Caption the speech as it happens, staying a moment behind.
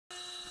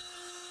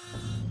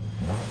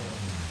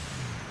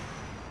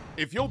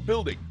If you're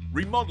building,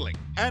 remodeling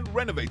and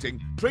renovating,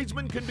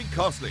 tradesmen can be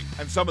costly,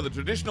 and some of the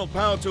traditional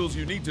power tools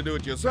you need to do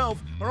it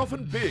yourself are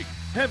often big,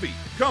 heavy,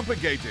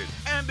 complicated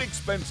and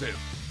expensive.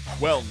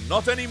 Well,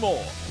 not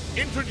anymore.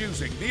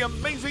 Introducing the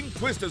amazing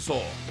Twister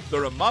Saw, the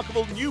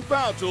remarkable new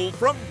power tool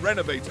from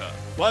Renovator.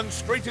 Plunge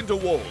straight into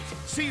walls,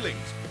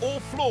 ceilings or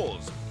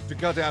floors to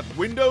cut out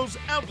windows,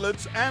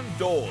 outlets and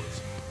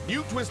doors.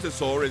 New Twister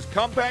Saw is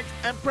compact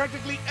and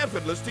practically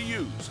effortless to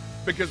use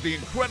because the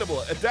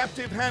incredible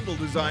adaptive handle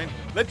design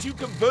lets you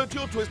convert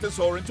your Twister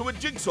Saw into a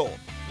jigsaw,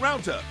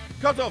 router,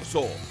 cut-off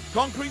saw,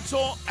 concrete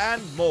saw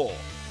and more.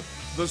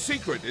 The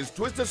secret is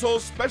Twister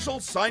Saw's special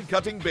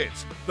side-cutting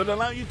bits that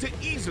allow you to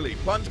easily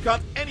plunge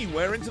cut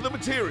anywhere into the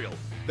material,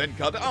 then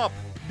cut up,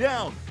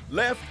 down,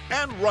 left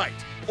and right,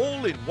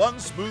 all in one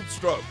smooth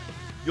stroke.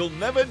 You'll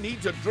never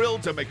need to drill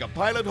to make a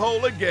pilot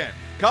hole again.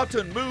 Cut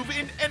and move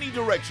in any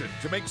direction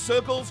to make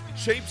circles,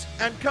 shapes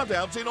and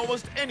cutouts in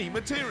almost any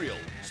material,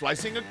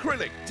 slicing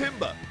acrylic,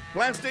 timber,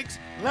 plastics,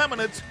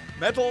 laminates,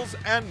 metals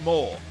and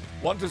more.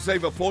 Want to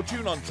save a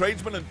fortune on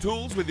tradesmen and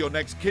tools with your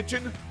next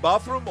kitchen,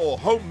 bathroom or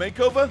home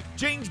makeover?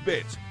 Change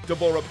bits to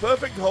bore a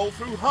perfect hole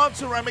through hard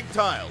ceramic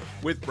tile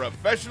with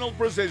professional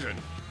precision.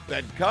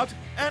 Then cut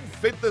and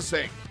fit the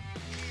sink.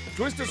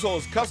 Twister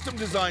Saw's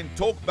custom-designed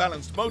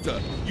torque-balanced motor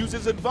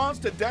uses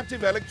advanced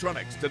adaptive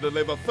electronics to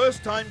deliver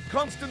first-time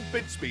constant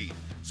bit speed,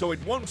 so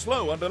it won't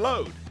slow under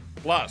load.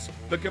 Plus,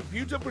 the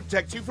computer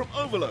protects you from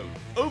overload,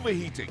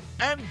 overheating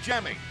and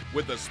jamming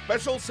with the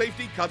special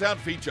safety cutout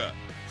feature.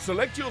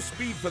 Select your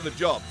speed for the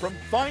job from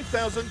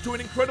 5,000 to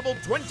an incredible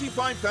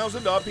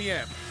 25,000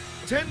 RPM,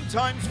 10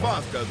 times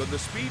faster than the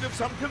speed of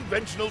some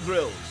conventional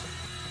drills.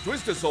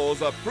 Twister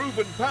Saws are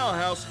proven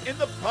powerhouse in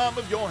the palm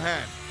of your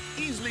hand,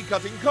 easily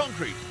cutting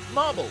concrete,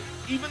 marble,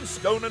 even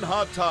stone and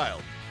hard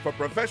tile for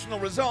professional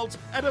results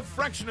at a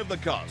fraction of the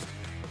cost.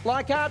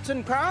 Like arts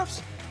and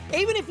crafts?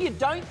 Even if you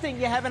don't think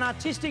you have an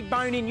artistic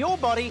bone in your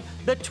body,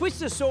 the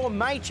Twister Saw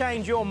may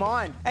change your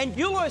mind. And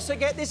you'll also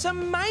get this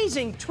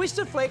amazing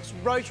Twister Flex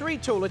rotary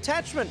tool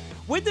attachment.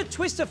 With the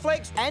Twister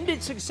Flex and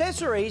its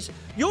accessories,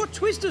 your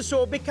Twister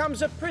Saw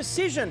becomes a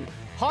precision,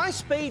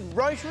 high-speed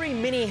rotary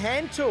mini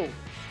hand tool.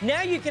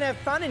 Now you can have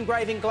fun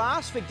engraving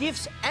glass for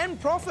gifts and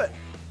profit.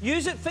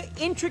 Use it for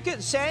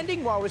intricate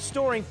sanding while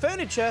restoring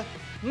furniture.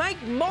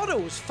 Make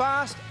models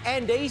fast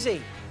and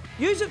easy.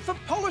 Use it for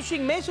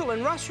polishing metal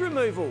and rust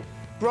removal,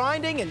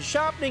 grinding and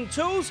sharpening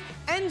tools,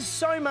 and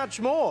so much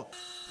more.